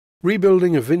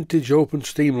Rebuilding a vintage open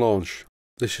steam launch.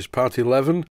 This is part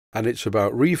 11 and it's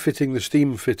about refitting the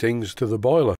steam fittings to the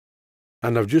boiler.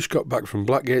 And I've just got back from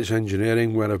Blackgates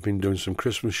Engineering where I've been doing some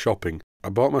Christmas shopping. I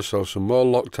bought myself some more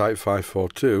Loctite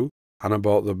 542 and I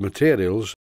bought the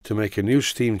materials to make a new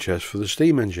steam chest for the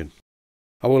steam engine.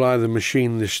 I will either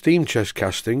machine this steam chest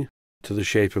casting to the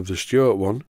shape of the Stuart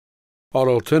one, or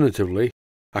alternatively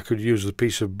I could use the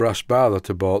piece of brass bar that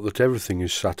I bought that everything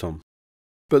is sat on.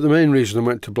 But the main reason I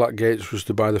went to Blackgates was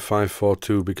to buy the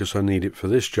 542 because I need it for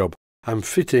this job. I'm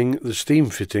fitting the steam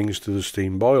fittings to the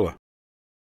steam boiler.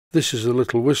 This is a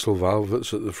little whistle valve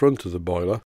that's at the front of the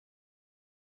boiler.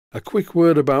 A quick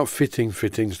word about fitting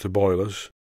fittings to boilers.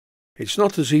 It's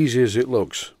not as easy as it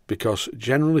looks because,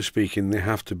 generally speaking, they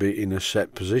have to be in a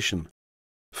set position.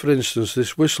 For instance,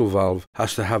 this whistle valve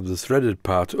has to have the threaded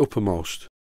part uppermost,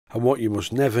 and what you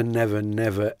must never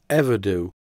ever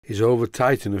do is over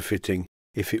tighten a fitting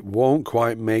if it won't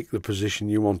quite make the position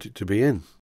you want it to be in.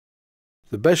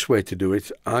 The best way to do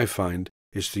it, I find,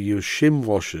 is to use shim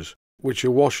washers, which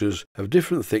are washers of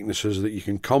different thicknesses that you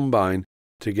can combine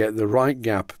to get the right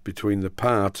gap between the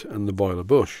part and the boiler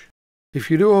bush. If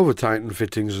you do over tighten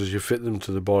fittings as you fit them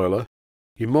to the boiler,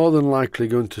 you're more than likely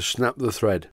going to snap the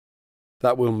thread.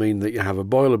 That will mean that you have a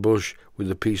boiler bush with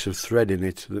a piece of thread in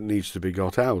it that needs to be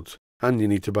got out, and you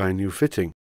need to buy a new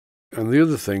fitting. And the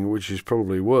other thing, which is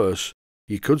probably worse,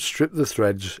 you could strip the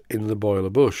threads in the boiler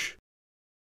bush.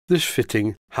 This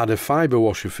fitting had a fibre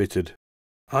washer fitted.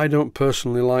 I don't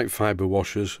personally like fibre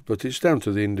washers, but it's down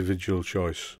to the individual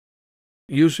choice.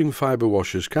 Using fibre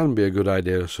washers can be a good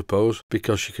idea, I suppose,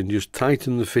 because you can just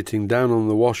tighten the fitting down on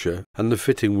the washer and the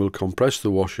fitting will compress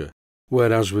the washer,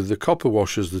 whereas with the copper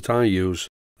washers that I use,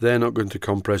 they're not going to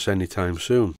compress anytime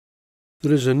soon.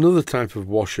 There is another type of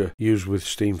washer used with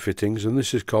steam fittings, and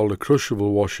this is called a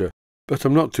crushable washer, but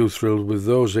I'm not too thrilled with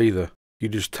those either. You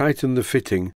just tighten the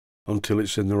fitting until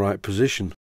it's in the right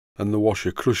position, and the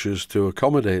washer crushes to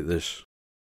accommodate this.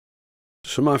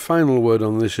 So my final word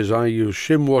on this is I use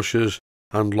shim washers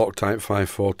and Loctite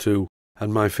 542,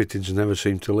 and my fittings never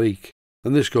seem to leak.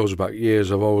 And this goes back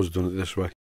years, I've always done it this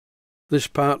way. This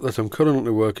part that I'm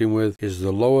currently working with is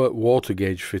the lower water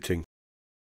gauge fitting.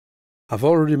 I've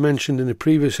already mentioned in a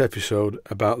previous episode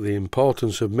about the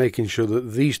importance of making sure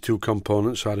that these two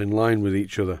components are in line with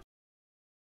each other.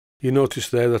 You notice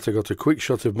there that I got a quick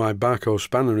shot of my Barco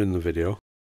spanner in the video.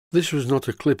 This was not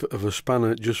a clip of a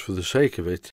spanner just for the sake of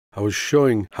it. I was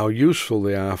showing how useful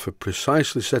they are for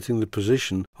precisely setting the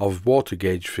position of water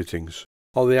gauge fittings,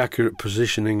 or the accurate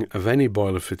positioning of any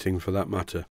boiler fitting for that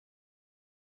matter.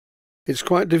 It's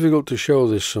quite difficult to show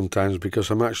this sometimes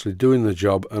because I'm actually doing the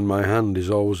job and my hand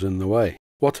is always in the way.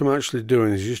 What I'm actually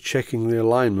doing is just checking the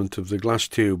alignment of the glass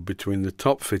tube between the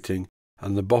top fitting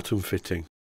and the bottom fitting.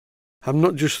 I'm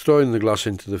not just throwing the glass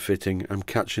into the fitting, I'm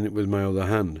catching it with my other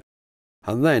hand.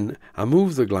 And then I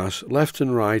move the glass left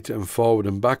and right and forward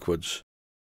and backwards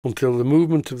until the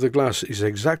movement of the glass is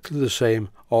exactly the same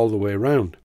all the way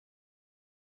round.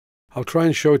 I'll try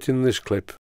and show it in this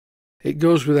clip. It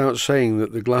goes without saying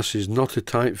that the glass is not a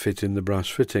tight fit in the brass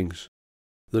fittings.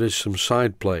 There is some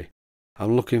side play.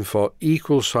 I'm looking for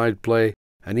equal side play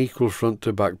and equal front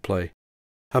to back play.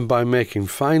 And by making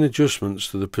fine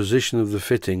adjustments to the position of the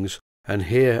fittings, and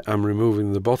here I'm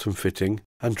removing the bottom fitting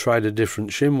and tried a different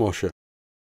shim washer.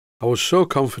 I was so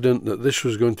confident that this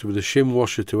was going to be the shim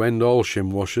washer to end all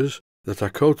shim washers that I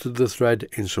coated the thread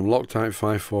in some Loctite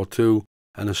 542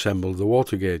 and assembled the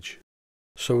water gauge.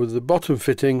 So with the bottom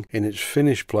fitting in its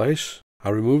finished place, I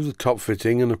removed the top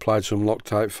fitting and applied some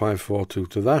Loctite 542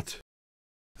 to that.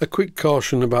 A quick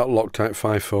caution about Loctite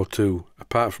 542,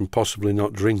 apart from possibly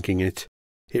not drinking it,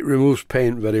 it removes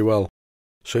paint very well.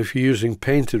 So if you're using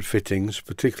painted fittings,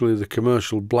 particularly the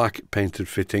commercial black painted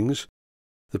fittings,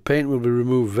 the paint will be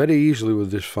removed very easily with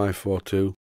this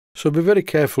 542. So be very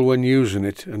careful when using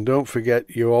it and don't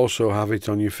forget you also have it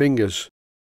on your fingers.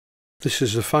 This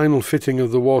is the final fitting of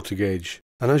the water gauge,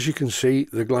 and as you can see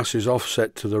the glass is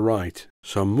offset to the right,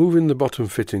 so I'm moving the bottom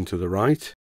fitting to the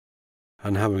right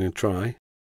and having a try,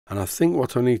 and I think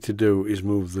what I need to do is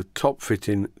move the top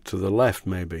fitting to the left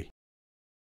maybe.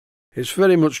 It's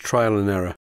very much trial and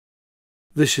error.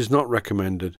 This is not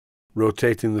recommended,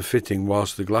 rotating the fitting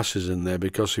whilst the glass is in there,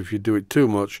 because if you do it too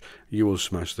much you will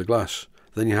smash the glass.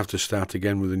 Then you have to start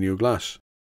again with a new glass.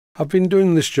 I've been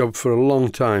doing this job for a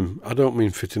long time. I don't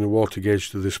mean fitting a water gauge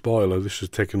to this boiler, this has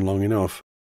taken long enough.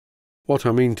 What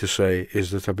I mean to say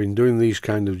is that I've been doing these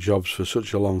kind of jobs for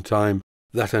such a long time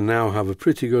that I now have a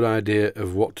pretty good idea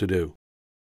of what to do.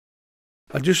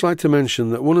 I'd just like to mention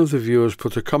that one of the viewers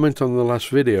put a comment on the last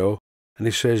video and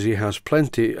he says he has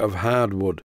plenty of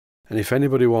hardwood and if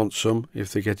anybody wants some,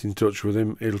 if they get in touch with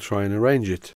him, he'll try and arrange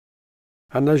it.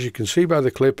 And as you can see by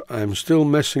the clip, I am still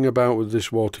messing about with this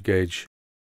water gauge.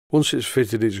 Once it's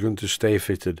fitted, it's going to stay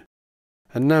fitted.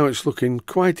 And now it's looking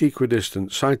quite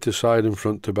equidistant, side to side and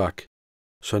front to back.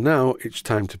 So now it's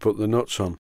time to put the nuts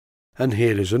on. And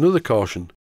here is another caution.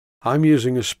 I'm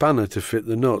using a spanner to fit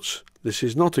the nuts. This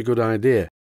is not a good idea.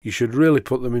 You should really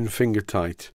put them in finger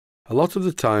tight. A lot of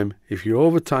the time, if you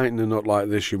over tighten a nut like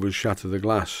this, you will shatter the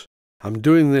glass. I'm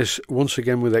doing this once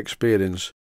again with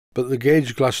experience, but the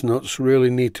gauge glass nuts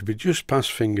really need to be just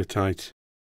past finger tight.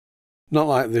 Not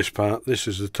like this part. This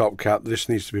is the top cap. This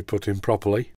needs to be put in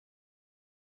properly.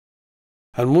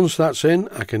 And once that's in,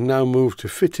 I can now move to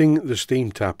fitting the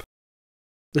steam tap.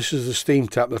 This is the steam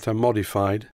tap that I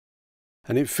modified,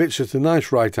 and it fits at a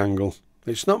nice right angle.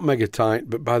 It's not mega tight,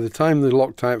 but by the time the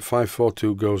Loctite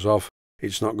 542 goes off,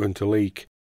 it's not going to leak.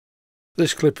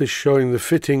 This clip is showing the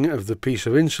fitting of the piece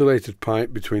of insulated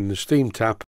pipe between the steam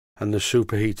tap and the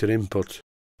superheater input.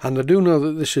 And I do know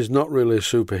that this is not really a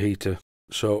superheater,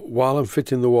 so while I'm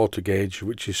fitting the water gauge,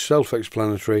 which is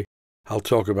self-explanatory, I'll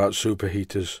talk about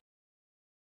superheaters.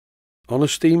 On a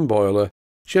steam boiler,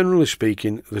 generally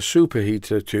speaking, the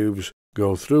superheater tubes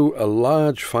go through a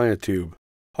large fire tube,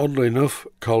 oddly enough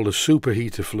called a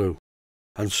superheater flue,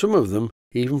 and some of them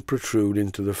even protrude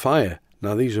into the fire.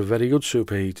 Now these are very good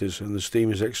superheaters and the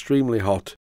steam is extremely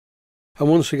hot. And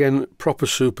once again, proper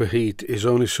superheat is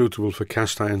only suitable for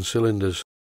cast iron cylinders.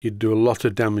 You'd do a lot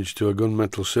of damage to a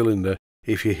gunmetal cylinder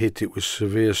if you hit it with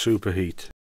severe superheat.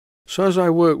 So as I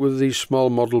work with these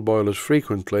small model boilers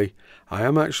frequently, I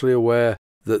am actually aware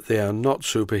that they are not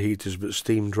superheaters but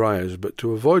steam dryers, but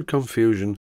to avoid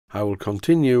confusion, I will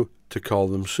continue to call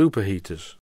them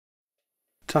superheaters.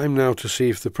 Time now to see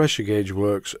if the pressure gauge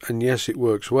works, and yes, it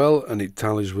works well and it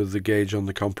tallies with the gauge on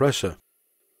the compressor.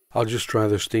 I'll just try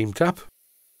the steam tap.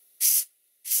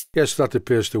 Yes, that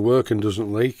appears to work and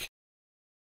doesn't leak.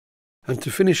 And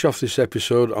to finish off this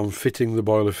episode on fitting the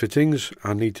boiler fittings,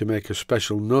 I need to make a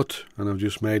special nut, and I've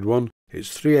just made one.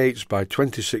 It's 3/8 by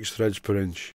 26 threads per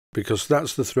inch, because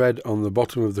that's the thread on the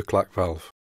bottom of the clack valve.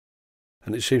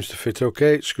 And it seems to fit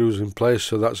okay, it screws in place,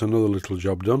 so that's another little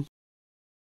job done.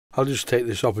 I'll just take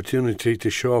this opportunity to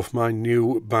show off my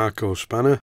new Barco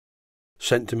spanner,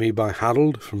 sent to me by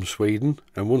Harold from Sweden,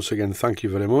 and once again thank you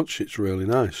very much, it's really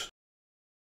nice.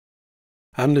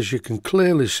 And as you can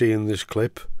clearly see in this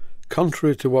clip,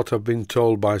 contrary to what I've been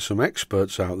told by some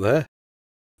experts out there,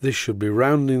 this should be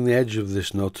rounding the edge of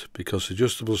this nut because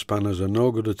adjustable spanners are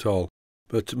no good at all,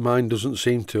 but mine doesn't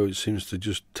seem to, it seems to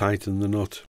just tighten the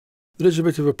nut. There is a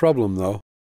bit of a problem though.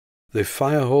 The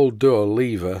firehole door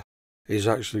lever is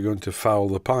actually going to foul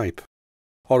the pipe,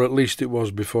 or at least it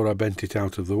was before I bent it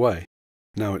out of the way.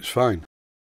 Now it's fine.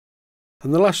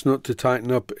 And the last nut to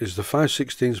tighten up is the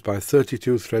 5/16 by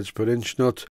 32 threads per inch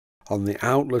nut on the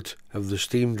outlet of the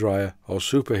steam dryer or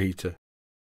superheater.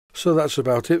 So that's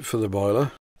about it for the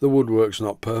boiler. The woodwork's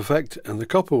not perfect and the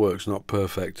copperwork's not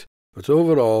perfect, but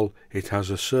overall it has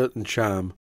a certain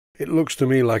charm. It looks to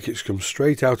me like it's come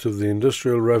straight out of the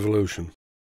Industrial Revolution.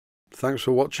 Thanks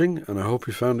for watching, and I hope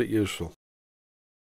you found it useful.